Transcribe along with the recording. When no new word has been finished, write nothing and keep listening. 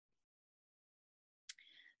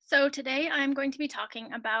So today I'm going to be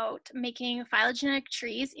talking about making phylogenetic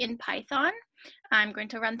trees in Python. I'm going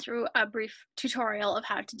to run through a brief tutorial of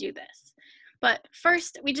how to do this. But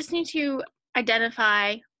first, we just need to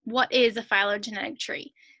identify what is a phylogenetic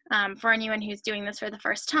tree. For anyone who's doing this for the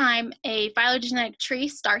first time, a phylogenetic tree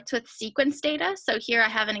starts with sequence data. So here I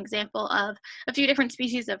have an example of a few different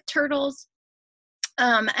species of turtles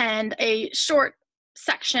and a short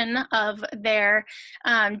section of their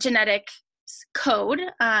genetic code.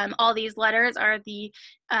 All these letters are the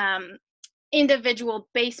individual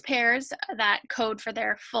base pairs that code for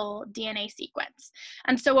their full DNA sequence.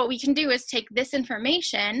 And so what we can do is take this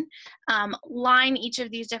information, line each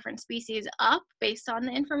of these different species up based on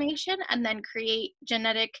the information, and then create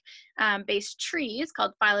genetic based trees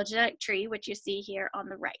called phylogenetic tree, which you see here on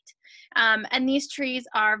the right. And these trees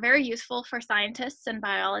are very useful for scientists and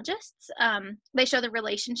biologists. They show the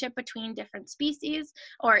relationship between different species,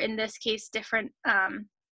 or in this case, different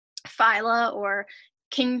phyla or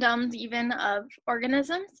kingdoms even of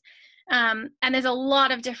organisms. And there's a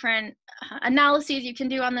lot of different analyses you can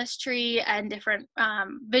do on this tree and different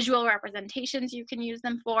visual representations you can use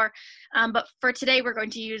them for. But for today, we're going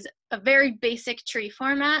to use a very basic tree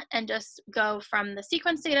format and just go from the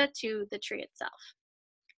sequence data to the tree itself.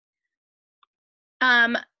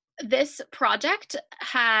 This project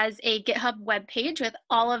has a GitHub webpage with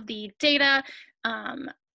all of the data,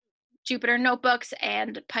 Jupyter notebooks,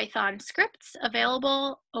 and Python scripts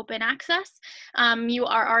available, open access. You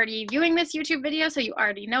are already viewing this YouTube video, so you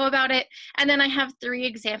already know about it. And then I have 3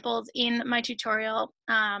 examples in my tutorial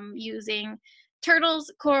using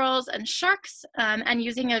turtles, corals, and sharks, and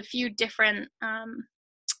using a few different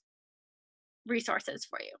resources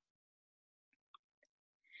for you.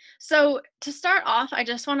 So to start off, I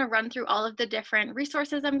just want to run through all of the different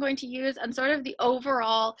resources I'm going to use and sort of the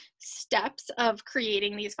overall steps of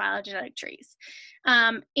creating these phylogenetic trees.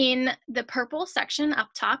 In the purple section up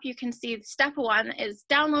top, you can see step 1 is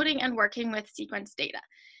downloading and working with sequence data.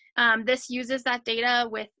 This uses that data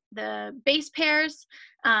with the base pairs.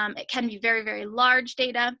 It can be very, very large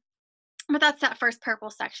data. But that's that first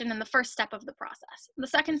purple section and the first step of the process. The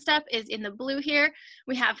second step is in the blue here.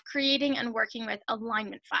 We have creating and working with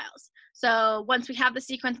alignment files. So once we have the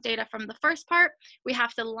sequence data from the first part, we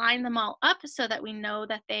have to line them all up so that we know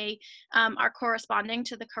that they are corresponding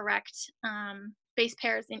to the correct base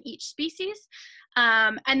pairs in each species.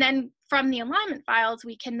 And then from the alignment files,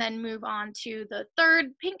 we can then move on to the third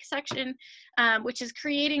pink section, which is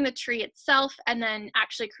creating the tree itself and then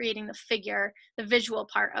actually creating the figure, the visual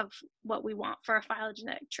part of what we want for a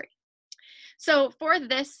phylogenetic tree. So for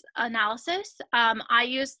this analysis, I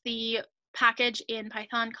use the package in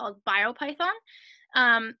Python called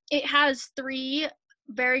BioPython. It has 3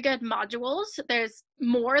 very good modules. There's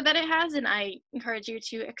more that it has, and I encourage you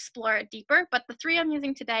to explore it deeper, but the 3 I'm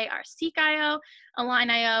using today are Seq.io,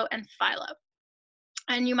 Align.io, and Philo.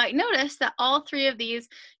 And you might notice that all 3 of these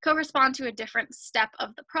correspond to a different step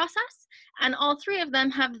of the process, and all 3 of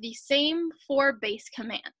them have the same 4 base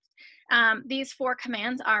commands. These 4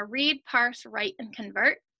 commands are read, parse, write, and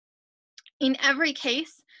convert. In every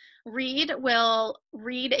case, read will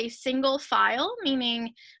read a single file,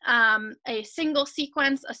 meaning a single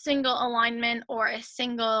sequence, a single alignment, or a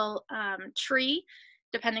single tree,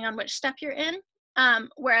 depending on which step you're in.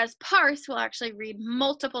 Whereas parse will actually read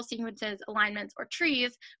multiple sequences, alignments, or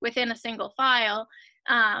trees within a single file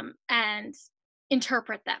and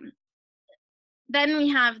interpret them. Then we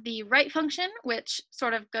have the write function, which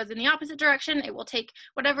sort of goes in the opposite direction. It will take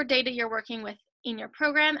whatever data you're working with in your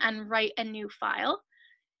program and write a new file.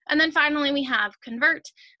 And then finally, we have convert,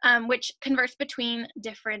 which converts between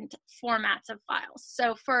different formats of files.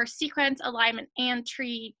 So for sequence, alignment, and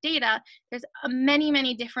tree data, there's many,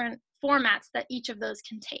 many different formats that each of those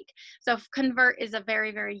can take. So convert is a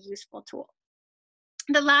very, very useful tool.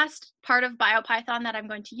 The last part of BioPython that I'm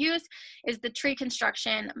going to use is the tree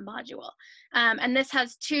construction module. And this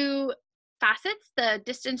has 2 facets, the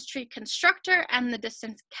distance tree constructor and the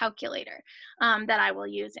distance calculator that I will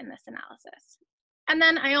use in this analysis. And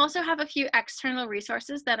then I also have a few external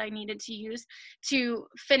resources that I needed to use to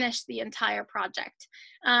finish the entire project.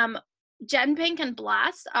 GenBank and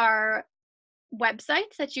BLAST are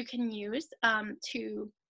websites that you can use to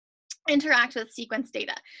interact with sequence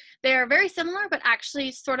data. They're very similar, but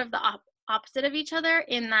actually sort of the opposite of each other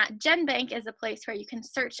in that GenBank is a place where you can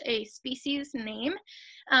search a species name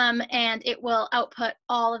and it will output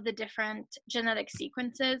all of the different genetic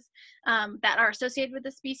sequences that are associated with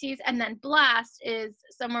the species. And then BLAST is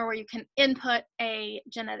somewhere where you can input a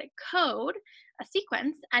genetic code, a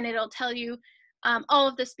sequence, and it'll tell you all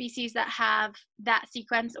of the species that have that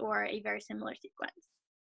sequence or a very similar sequence.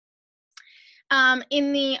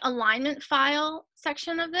 In the alignment file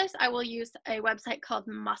section of this, I will use a website called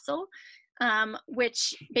Muscle,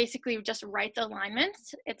 which basically just writes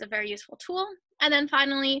alignments. It's a very useful tool. And then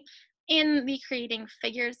finally, in the creating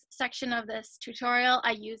figures section of this tutorial,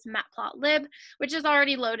 I use matplotlib, which is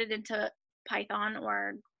already loaded into Python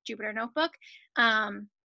or Jupyter Notebook.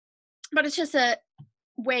 But it's just a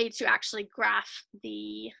way to actually graph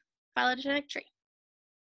the phylogenetic tree.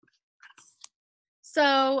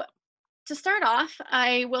 So to start off,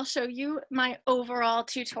 I will show you my overall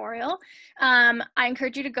tutorial. I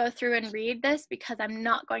encourage you to go through and read this because I'm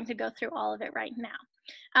not going to go through all of it right now.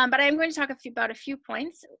 But I'm going to talk about a few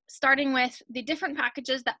points, starting with the different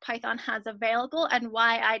packages that Python has available and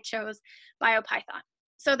why I chose BioPython.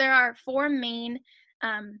 So there are 4 main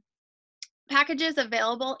packages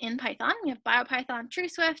available in Python. We have BioPython,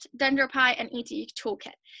 TreeSwift, DendroPy, and ETE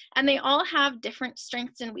Toolkit. And they all have different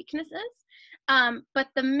strengths and weaknesses. But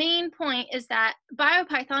the main point is that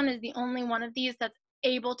BioPython is the only one of these that's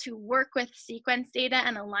able to work with sequence data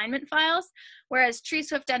and alignment files, whereas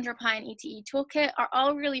TreeSwift, DendroPy, and ETE Toolkit are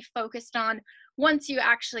all really focused on once you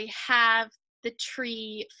actually have the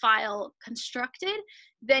tree file constructed,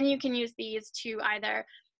 then you can use these to either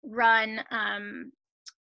run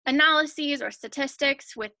analyses or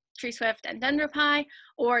statistics with TreeSwift and DendroPy,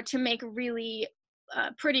 or to make really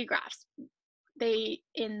pretty graphs.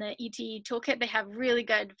 In the ETE toolkit, they have really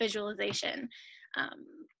good visualization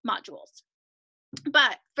modules.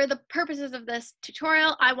 But for the purposes of this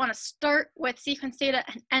tutorial, I want to start with sequence data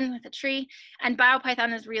and end with a tree, and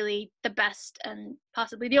BioPython is really the best and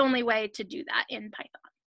possibly the only way to do that in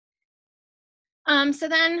Python. So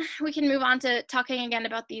then we can move on to talking again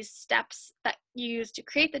about these steps that you use to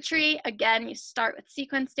create the tree. Again, you start with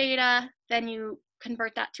sequence data, then you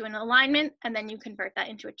convert that to an alignment, and then you convert that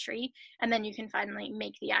into a tree, and then you can finally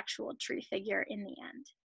make the actual tree figure in the end.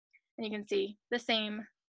 And you can see the same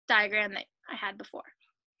diagram that I had before.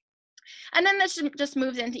 And then this just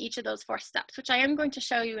moves into each of those 4 steps, which I am going to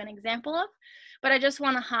show you an example of, but I just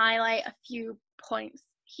want to highlight a few points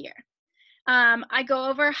here. I go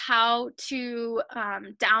over how to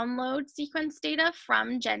download sequence data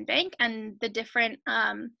from GenBank and the different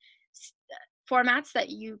formats that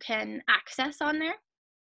you can access on there.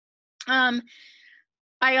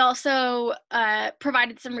 I also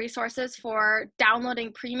provided some resources for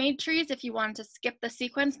downloading pre-made trees. If you want to skip the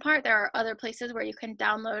sequence part, there are other places where you can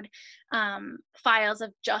download files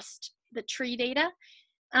of just the tree data.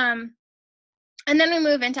 And then we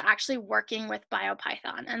move into actually working with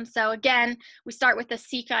BioPython. And so again, we start with the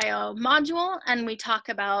seek.io module, and we talk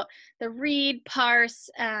about the read, parse,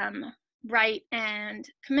 write, and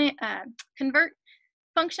convert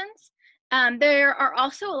functions. There are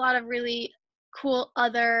also a lot of really cool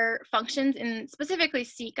other functions in specifically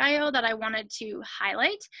seek.io that I wanted to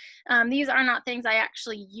highlight. These are not things I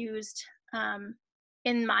actually used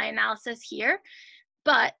in my analysis here,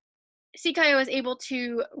 but seek.io is able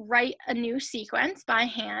to write a new sequence by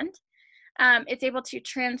hand. It's able to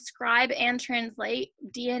transcribe and translate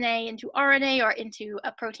DNA into RNA or into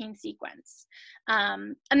a protein sequence.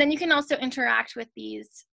 And then you can also interact with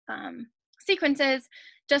these sequences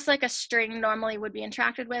just like a string normally would be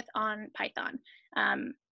interacted with on Python.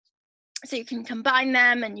 So you can combine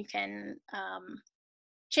them, and you can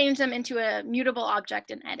change them into a mutable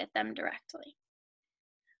object and edit them directly.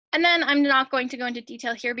 And then I'm not going to go into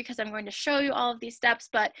detail here because I'm going to show you all of these steps,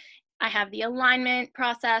 but I have the alignment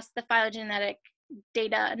process, the phylogenetic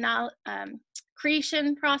data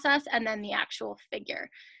creation process, and then the actual figure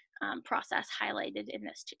process highlighted in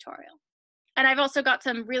this tutorial. And I've also got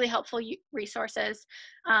some really helpful resources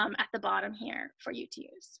at the bottom here for you to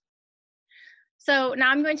use. So now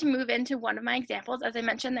I'm going to move into one of my examples. As I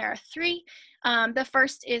mentioned, there are 3. The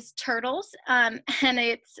first is turtles, and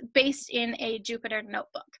it's based in a Jupyter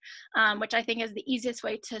notebook, which I think is the easiest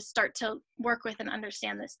way to start to work with and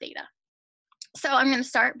understand this data. So I'm going to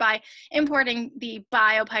start by importing the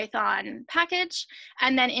BioPython package,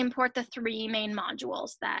 and then import the 3 main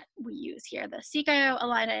modules that we use here, the seek.io,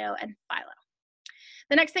 align.io, and Philo.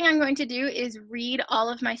 The next thing I'm going to do is read all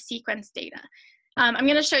of my sequence data. I'm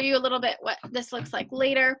going to show you a little bit what this looks like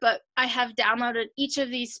later, but I have downloaded each of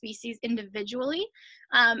these species individually,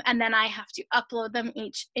 and then I have to upload them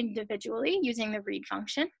each individually using the read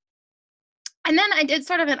function. And then I did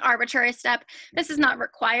sort of an arbitrary step. This is not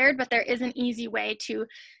required, but there is an easy way to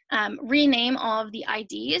rename all of the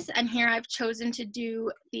IDs. And here I've chosen to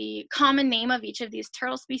do the common name of each of these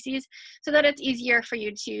turtle species so that it's easier for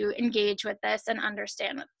you to engage with this and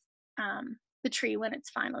understand the tree when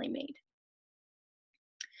it's finally made.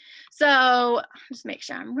 So just make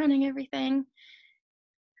sure I'm running everything.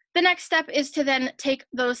 The next step is to then take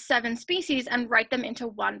those 7 species and write them into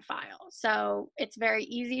one file. So it's very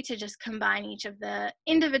easy to just combine each of the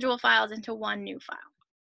individual files into one new file.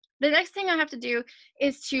 The next thing I have to do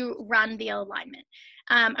is to run the alignment.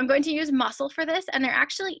 I'm going to use muscle for this, and there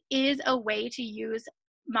actually is a way to use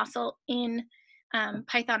muscle in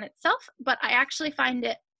Python itself, but I actually find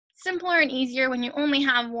it simpler and easier when you only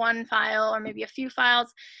have one file or maybe a few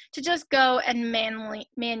files to just go and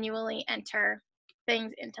manually enter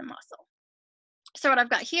things into muscle. So what I've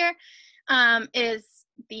got here is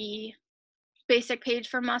the basic page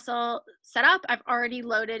for muscle set up. I've already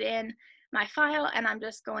loaded in my file, and I'm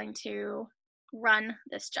just going to run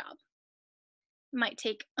this job. It might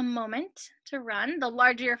take a moment to run. The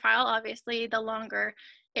larger your file, obviously, the longer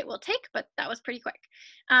it will take, but that was pretty quick.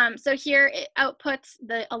 So here it outputs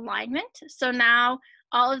the alignment. So now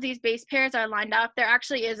all of these base pairs are lined up. There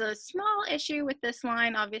actually is a small issue with this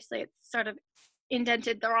line. Obviously, it's sort of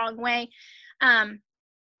indented the wrong way,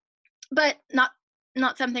 but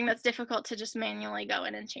not something that's difficult to just manually go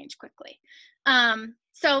in and change quickly.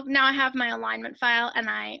 So now I have my alignment file, and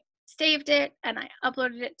I saved it and I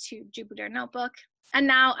uploaded it to Jupyter Notebook, and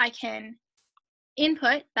now I can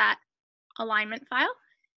input that alignment file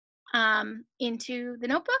into the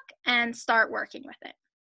notebook and start working with it.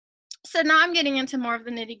 So now I'm getting into more of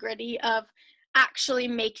the nitty-gritty of actually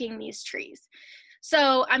making these trees.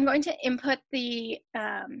 So I'm going to input the,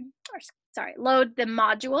 load the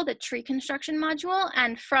module, the tree construction module,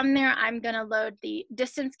 and from there I'm going to load the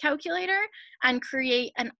distance calculator and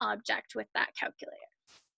create an object with that calculator.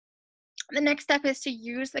 The next step is to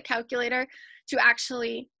use the calculator to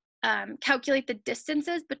actually calculate the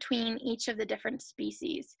distances between each of the different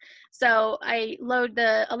species. So I load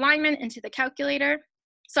the alignment into the calculator.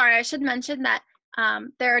 Sorry, I should mention that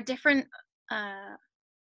there are different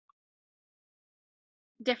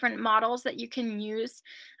models that you can use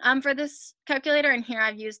for this calculator, and here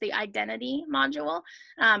I've used the identity module,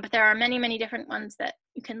 but there are many, many different ones that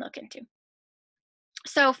you can look into.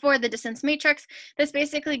 So for the distance matrix, this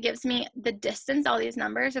basically gives me the distance, all these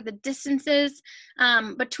numbers are the distances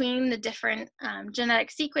between the different genetic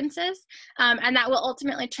sequences, and that will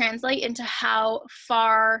ultimately translate into how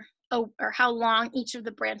far or how long each of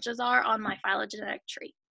the branches are on my phylogenetic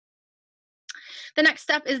tree. The next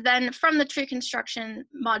step is then from the tree construction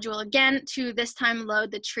module again to this time load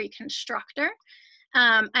the tree constructor,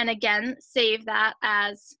 and again save that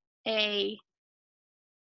as a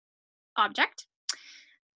object.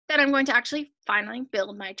 Then I'm going to actually finally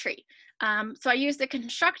build my tree. So I use the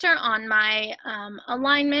constructor on my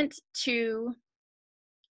alignment to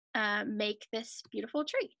make this beautiful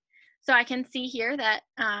tree. So I can see here that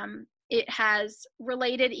it has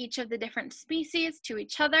related each of the different species to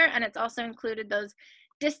each other, and it's also included those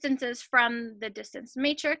distances from the distance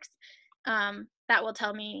matrix that will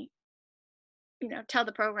tell me, tell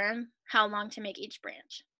the program how long to make each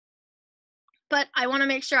branch. But I want to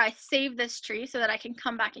make sure I save this tree so that I can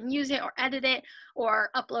come back and use it or edit it or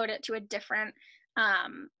upload it to a different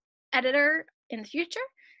editor in the future.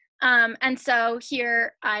 And so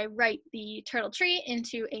here I write the turtle tree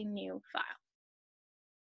into a new file.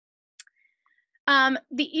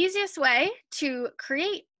 The easiest way to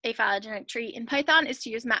create a phylogenetic tree in Python is to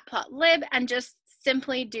use matplotlib and just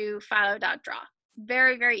simply do philo.draw.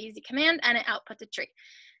 Very, very easy command, and it outputs a tree.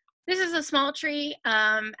 This is a small tree,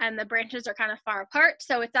 and the branches are kind of far apart,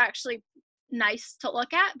 so it's actually nice to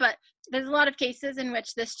look at, but there's a lot of cases in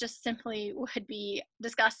which this just simply would be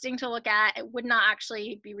disgusting to look at. It would not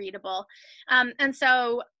actually be readable. And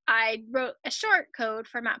so I wrote a short code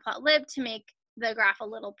for matplotlib to make the graph a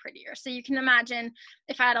little prettier. So you can imagine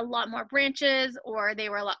if I had a lot more branches or they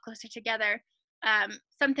were a lot closer together,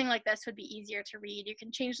 something like this would be easier to read. You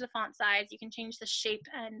can change the font size, you can change the shape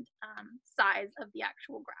and size of the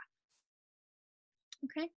actual graph.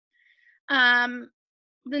 Okay.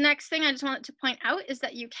 The next thing I just wanted to point out is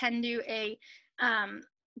that you can do a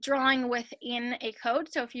drawing within a code.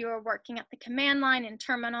 So if you are working at the command line in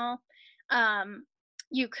terminal,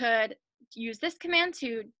 you could use this command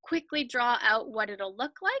to quickly draw out what it'll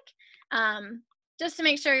look like, just to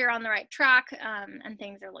make sure you're on the right track and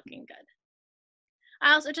things are looking good.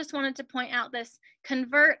 I also just wanted to point out this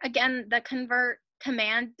convert. Again, the convert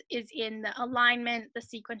command is in the alignment, the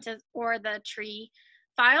sequences, or the tree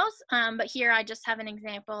files, but here I just have an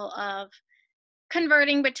example of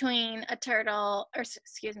converting between a turtle, or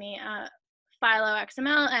excuse me, a Philo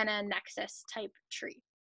XML and a Nexus type tree.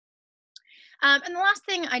 And the last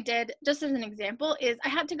thing I did, just as an example, is I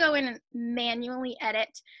had to go in and manually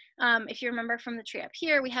edit. If you remember from the tree up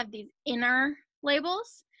here, we have these inner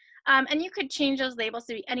labels, and you could change those labels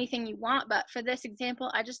to be anything you want, but for this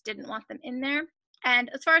example, I just didn't want them in there. And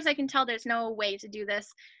as far as I can tell, there's no way to do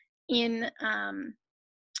this in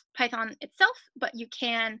Python itself, but you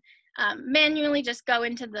can manually just go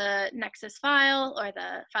into the Nexus file or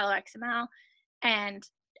the Philo.xml and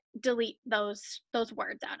delete those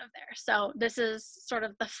words out of there. So this is sort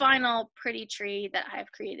of the final pretty tree that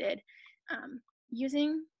I've created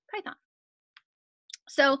using Python.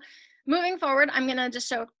 So moving forward, I'm going to just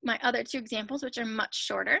show my other two examples, which are much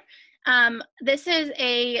shorter. This is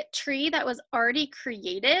a tree that was already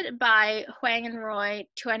created by Huang and Roy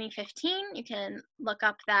 2015. You can look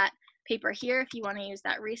up that paper here if you want to use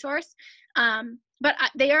that resource. But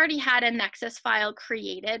they already had a Nexus file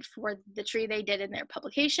created for the tree they did in their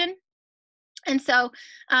publication. And so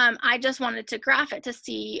I just wanted to graph it to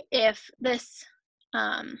see if this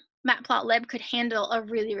matplotlib could handle a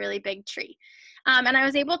really, really big tree. And I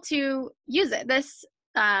was able to use it. This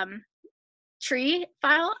tree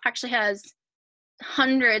file actually has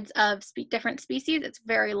hundreds of different species. It's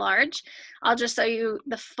very large. I'll just show you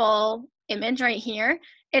the full image right here.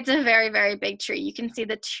 It's a very, very big tree. You can see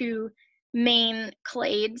the two main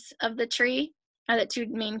clades of the tree, or the two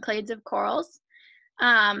main clades of corals.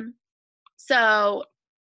 So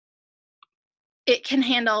it can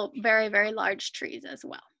handle very, very large trees as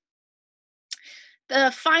well.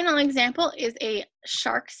 The final example is a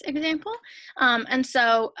sharks example. And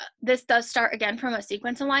so this does start again from a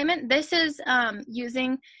sequence alignment. This is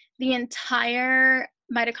using the entire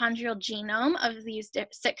mitochondrial genome of these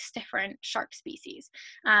 6 different shark species.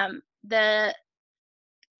 The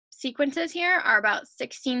sequences here are about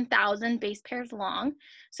 16,000 base pairs long,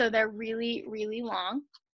 so they're really, really long.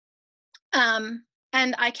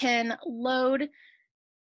 And I can load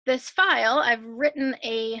this file. I've written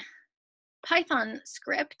a Python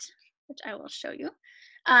script, which I will show you,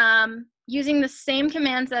 using the same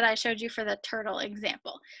commands that I showed you for the turtle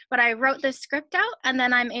example. But I wrote this script out, and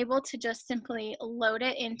then I'm able to just simply load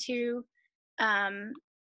it into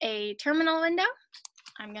a terminal window.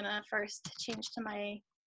 I'm gonna first change to my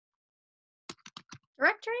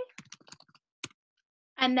directory,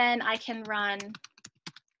 and then I can run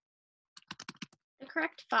the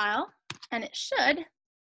correct file, and it should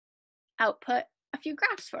output a few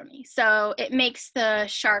graphs for me. So it makes the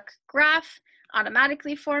shark graph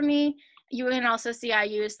automatically for me. You can also see I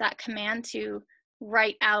use that command to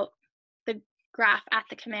write out the graph at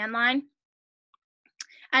the command line.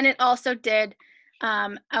 And it also did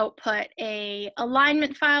output a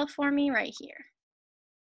alignment file for me right here.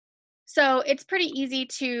 So it's pretty easy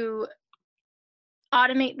to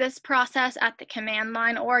automate this process at the command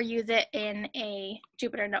line or use it in a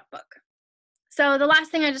Jupyter notebook. So the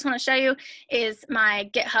last thing I just want to show you is my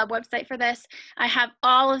GitHub website for this. I have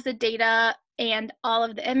all of the data and all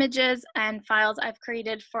of the images and files I've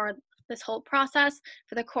created for this whole process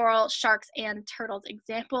for the coral, sharks, and turtles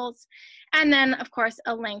examples. And then, of course,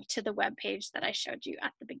 a link to the web page that I showed you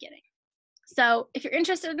at the beginning. So if you're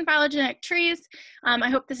interested in phylogenetic trees, I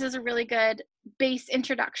hope this is a really good base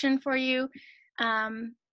introduction for you.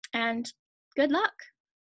 And good luck.